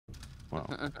Wow.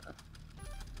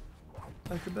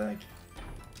 Back to back.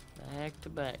 Back to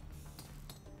back.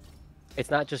 It's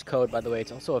not just code, by the way.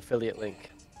 It's also affiliate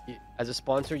link. As a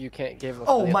sponsor, you can't give.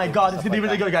 Oh my god, it's gonna be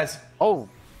really good, guys. Oh,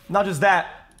 not just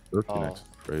that. Earth Connect's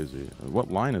crazy.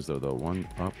 What line is there though? One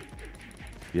up.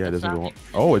 Yeah, it doesn't go.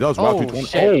 Oh, it does. Oh, Rock 220.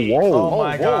 shit. Oh, whoa. Oh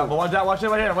my god. But watch that. Watch it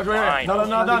right here. Watch it right here. No, no,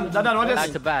 no, done. Done. Watch this.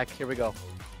 Back to back. Here we go.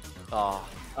 Oh.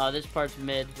 This part's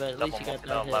mid, but at least you got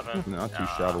that hit. Not too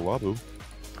shabby-waboo.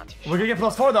 We're gonna get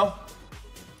 +4 though.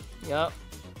 Yep.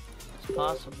 It's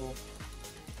possible.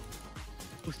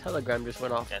 Whose telegram just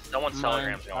went off? Yeah, someone's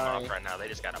telegram's going off right now. They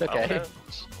just got a okay.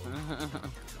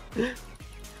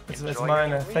 It's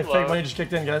mine. Fake money just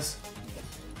kicked in, guys.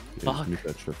 Yeah, just mute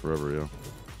that shit forever, yo.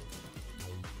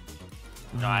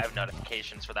 No, I have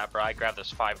notifications for that, bro. I grabbed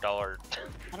this $5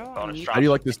 bonus drop. How do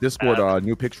you like this Discord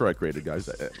new picture I created, guys?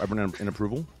 Everyone in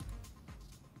approval?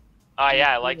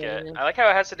 Yeah, I like it. I like how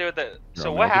it has to do with the. So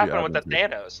No, what I'll give you happened with the admin,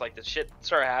 Thanos? Like the shit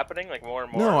started happening, like more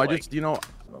and more. No, I like... just, you know. I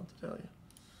don't know what to tell you.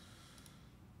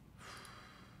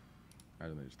 I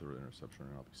didn't just threw an interception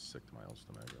and I'll be sick to my own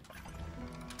stomach.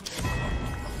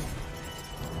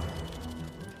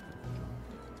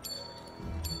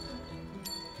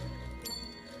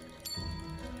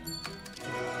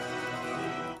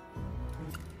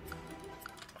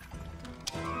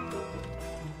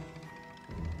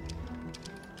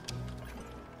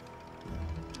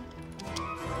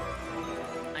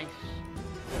 Nice.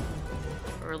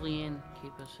 Early in,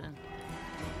 keep us in.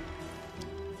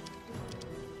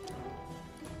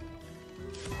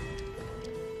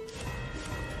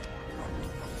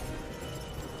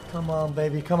 Come on,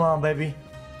 baby. Come on, baby.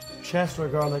 Chest or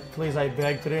garlic, please. I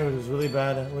beg today. It was really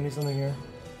bad. We need something here.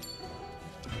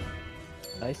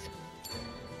 Nice.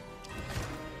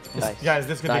 Guys,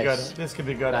 this could be good. Nice. This could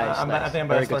be good. Nice, I think I'm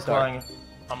better start calling.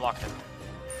 I'm locked in.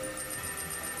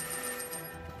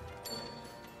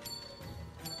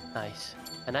 Nice.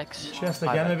 An X. Chest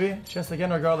again, maybe? Chest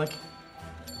again or garlic?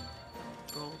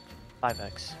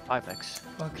 5x. 5x.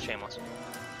 Fuck. Shameless.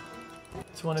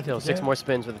 200. Still 6 more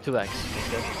spins with a 2x.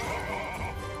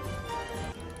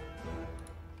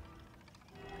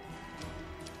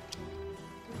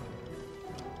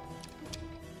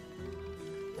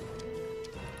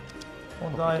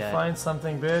 Won't die. Find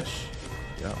something, bitch.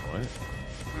 Yeah, what?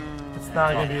 It's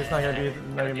not gonna be. It's not gonna be.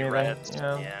 Not gonna be red.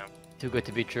 Yeah. Too good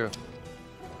to be true.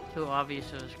 Too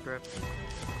obvious of a script.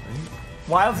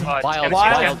 Wilds. Wilds.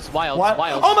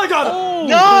 Oh my god! Oh,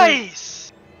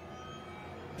 nice!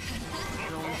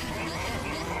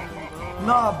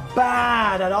 Not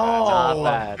bad at all.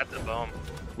 Not bad. That's a boom.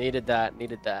 Needed that.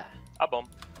 Needed that. A boom.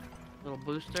 Little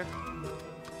booster.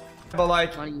 But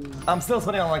like, I'm still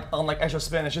spending on like extra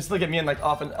spin. It should still get me in like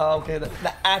off and okay,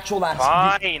 the actual last.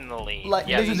 Finally. Like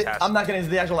yeah, I'm not gonna. It's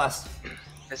the actual last.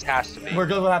 This has to be. We're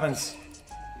good. What happens?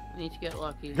 We need to get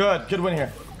lucky. Good win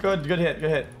here. Good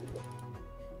hit.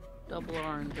 Double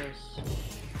oranges.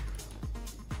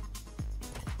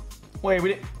 Wait, we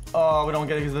didn't. Oh, we don't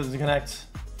get it because it doesn't connect.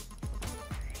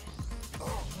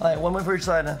 Alright, one win for each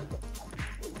side now.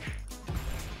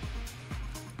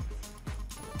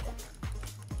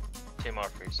 Two more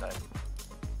for each side.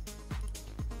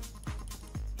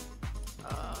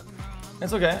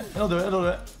 It's okay. It'll do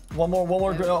it. One more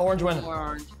orange win. One more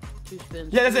orange. 2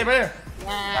 spins. Yeah, that's it right here.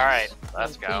 Yes. All right,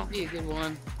 let's go. Please be a good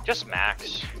one. Just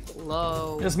max.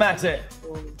 Low. Just max it.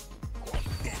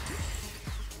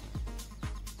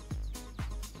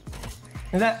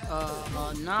 Is that? Not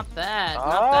bad. Not bad at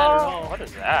all. What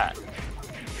is that?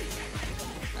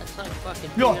 That's like fucking.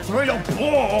 Yo, throw your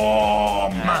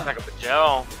boom! That's like a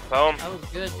gel. Boom. That was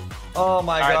good. Oh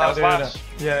my All right, god, that was dude. last.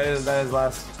 Yeah, that is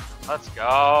last. Let's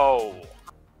go.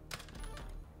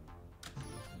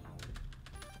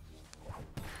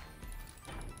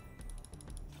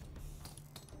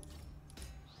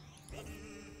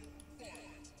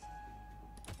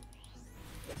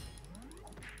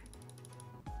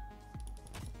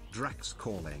 Drax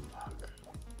calling.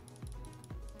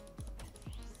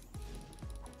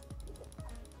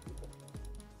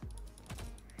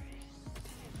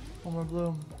 One more blue.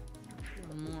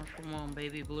 One more. Come on,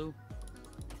 baby blue.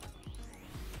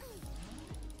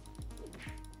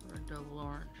 Or a double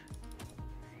orange.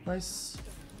 Nice.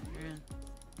 Yeah.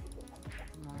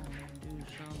 Come on, do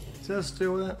something. Just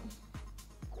do it.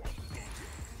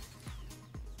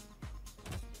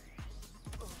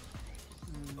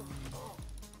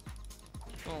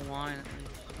 Full line at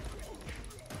least.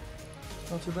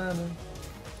 Not too bad, man.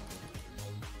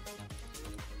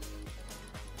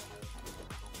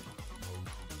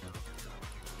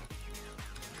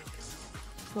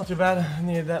 It's not too bad. I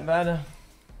needed that bad.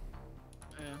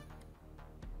 Yeah.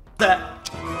 That.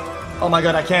 Oh my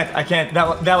god, I can't. That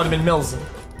would have been Mills.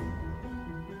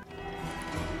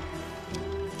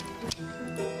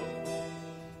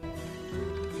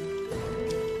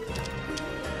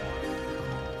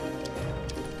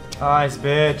 Nice,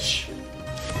 bitch.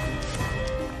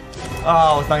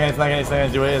 Oh, it's not gonna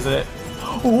do it, is it?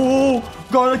 Oh,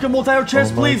 garlic and multi-hour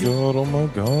chest, please. Oh my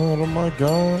god, oh my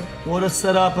god. What a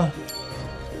setup.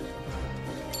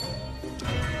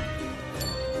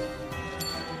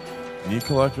 Need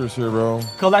collectors here, bro.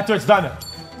 Collector, it's done.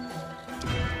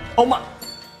 Oh my.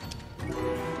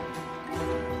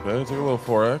 Okay, take a little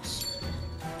 4x.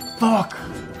 Fuck.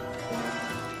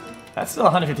 That's still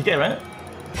 150k, right?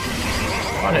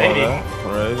 180.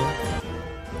 180.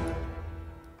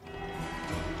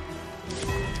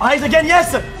 Eyes again,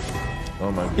 yes!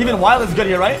 Oh my god. Even Wild is good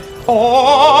here, right?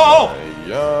 Oh!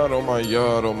 Oh my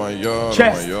god, oh my god,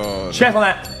 Chest. oh my god. Chest on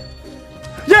that.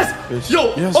 Yes! Bitch.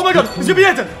 Yo! Yes, Oh my god! It's gonna be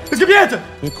it! It's gonna be it!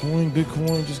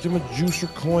 Bitcoin, just give him a juicer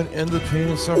coin, end the pain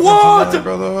and suffering What? tonight,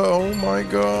 brother. Oh my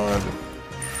god.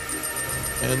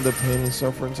 End the pain and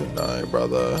suffering tonight,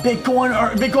 brother. Bitcoin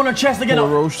or chest again?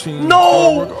 Roasting.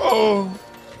 No! Oh,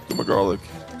 give me garlic.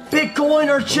 Bitcoin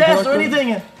or chest or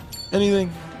anything?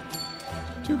 Anything.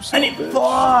 Any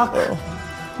fuck! Oh.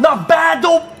 Not bad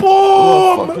though!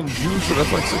 Oh, Boom! fucking juicer,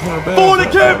 that's like 600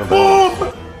 bands. 40k!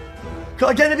 Boom! Go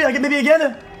again, maybe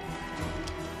again.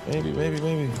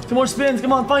 Maybe. 2 more spins.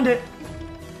 Come on, find it.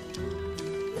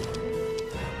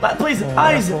 Please,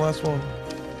 eyes. Last one.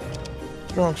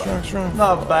 Strong.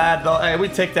 Not bad though. Hey, we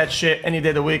take that shit any day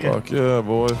of the week. Fuck yeah,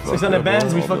 boy. 600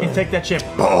 bands, we fucking take that shit.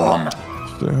 Boom!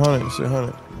 Stay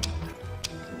hunting.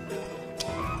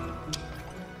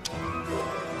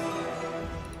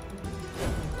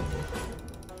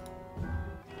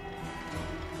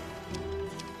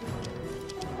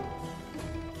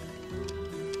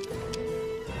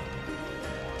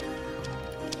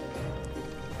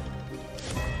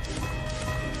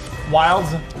 Wild.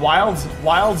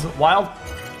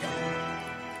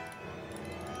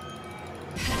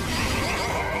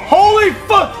 Holy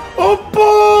fuck! Oh,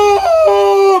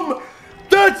 boom!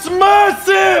 That's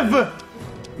massive!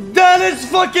 That is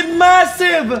fucking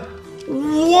massive!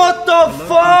 What the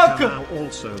fuck?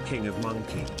 Also king of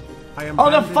monkey.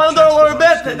 On a $5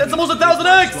 bet, that's almost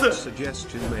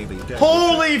 1000x!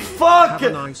 Holy fuck! Have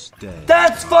a nice day.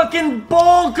 That's fucking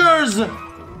bonkers!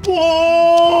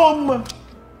 Boom!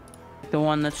 The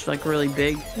one that's like really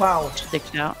big. Wow.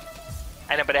 Sticks out.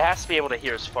 I know, but it has to be able to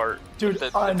hear his fart. Dude, If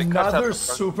it cuts out another the fart-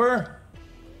 super.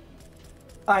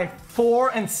 I 4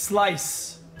 and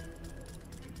slice.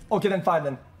 Okay, then 5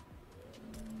 then.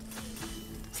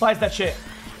 Slice that shit.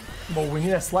 But we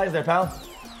need a slice there, pal.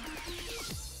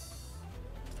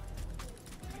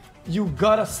 You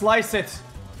gotta slice it.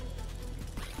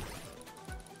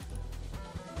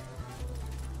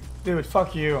 Dude,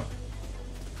 fuck you.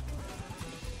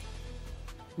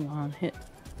 Come on, hit.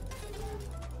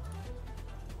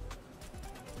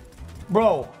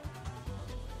 Bro.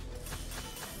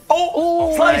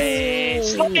 Oh,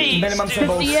 slice! Minimum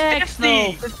symbols. 50x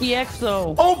though. 50x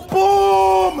though. Oh,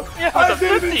 boom! Yeah, I it was a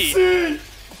didn't 50. see!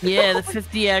 Yeah, the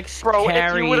 50x Bro, if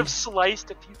carry. you would have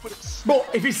sliced, Bro,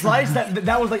 if he sliced,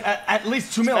 that was like at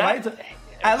least 2 mil, right?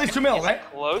 At least 2 mil, Is it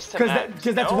right? close to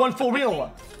Because that's No? one full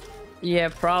reel. Yeah,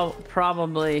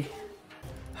 probably.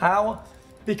 How?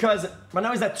 Because right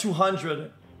now he's at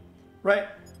 200, right?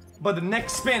 But the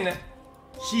next spin,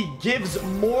 he gives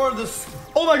more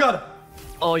oh my god!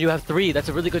 Oh, you have 3. That's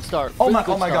a really good start. Oh Really my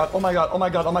good start.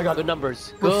 god. Good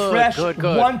numbers. Good, Refresh good.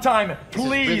 one time, This is a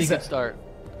really please. good start.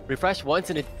 Refresh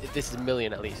once and this is a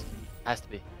million at least. Has to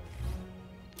be.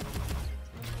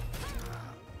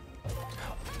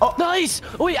 Oh. Nice!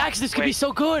 Oh wait, actually this could be Wait.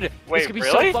 so good! Wait, This could be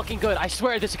really? so fucking good. I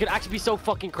swear this could actually be so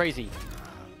fucking crazy.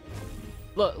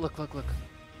 Look.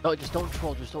 No, just don't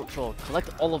troll, Collect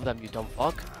all of them, you dumb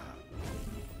fuck.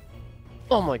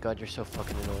 Oh my god, you're so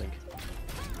fucking annoying.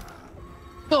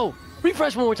 Go!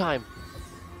 Refresh one more time!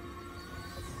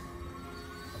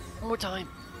 One more time.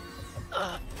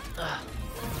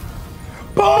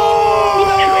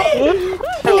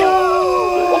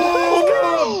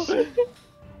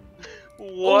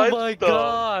 What oh my the?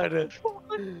 god!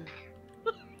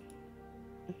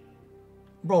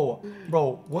 Bro,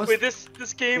 what's... Wait, this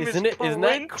game Isn't is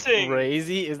that printing.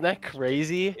 crazy? Isn't that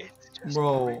crazy? It's just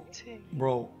Bro, printing.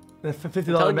 bro, the $50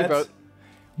 telling you, bets.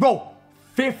 Bro,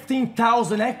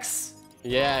 15,000x?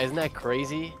 Yeah, isn't that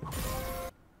crazy?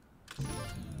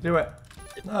 Do it.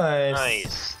 Nice.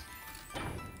 Nice.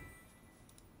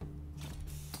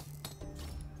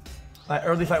 Alright,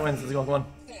 early fight wins. Let's go, come on.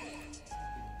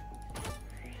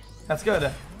 That's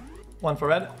good. 1 for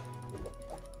red.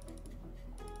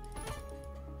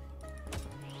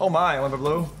 Oh my, I went for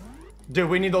blue. Dude,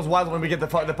 we need those wilds when we get the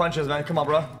punches, man. Come on,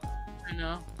 bro. I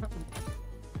know.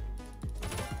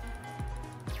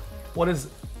 What is...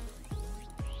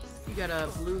 You got a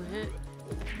blue hit.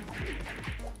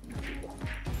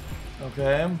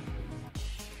 Okay.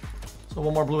 So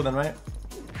one more blue then, right?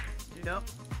 Yep.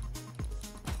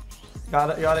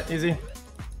 Got it, easy.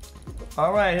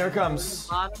 All right, here it comes.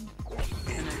 Bottom.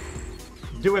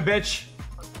 Do it, bitch.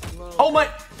 Oh my...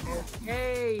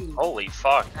 Hey. Holy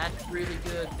fuck. That's really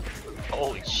good.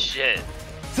 Holy shit.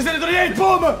 638,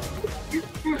 boom!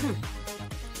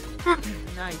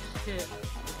 Nice hit.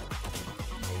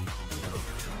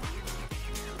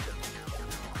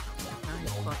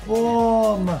 Nice fucking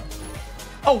Boom!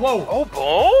 Oh, whoa! Oh,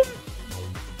 boom?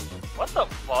 What the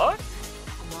fuck?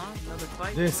 Come on, another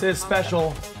fight. This is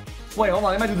special. Wait, hold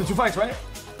on, I might do the 2 fights, right?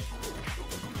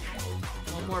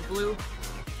 One more blue.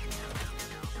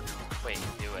 Wait,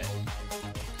 do it.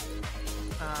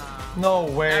 No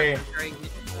way. That's a great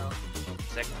hit, though.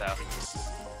 Sick though.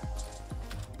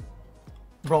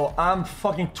 Bro, I'm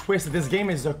fucking twisted. This game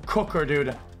is a cooker,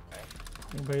 dude.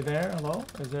 Anybody there? Hello?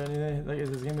 Is there anything? Like, is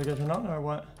this game gonna turn on or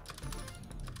what?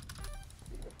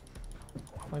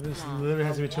 Like, this literally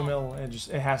has to be 2 mil. It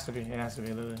has to be. It has to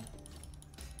be, literally.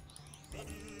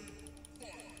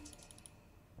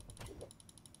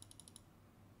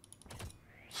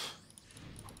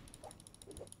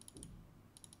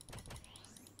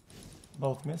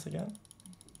 Both miss again.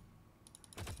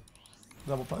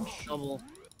 Double punch. Double.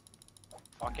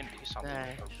 Fucking do something.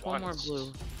 Okay. for One more once.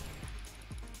 blue.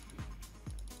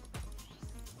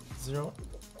 0.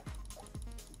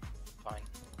 Fine.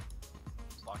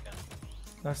 Let's lock in.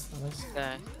 That's.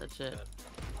 Okay, that's it.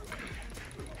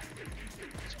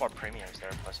 It's more premiums there,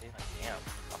 pussy. Like, damn.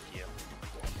 Fuck you.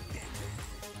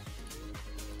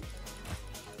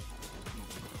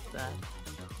 That.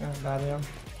 Yeah, bad him.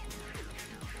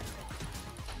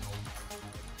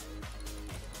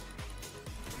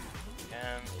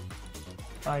 Again.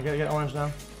 Alright, gotta get orange now.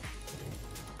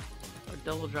 Or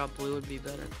double drop blue would be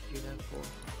better because you'd have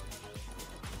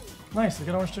 4. Nice, we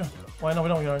get orange too. Why no, we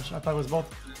don't get orange. I thought it was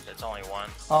both. It's only one.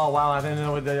 Oh wow, I didn't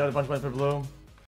know the other bunch went for blue.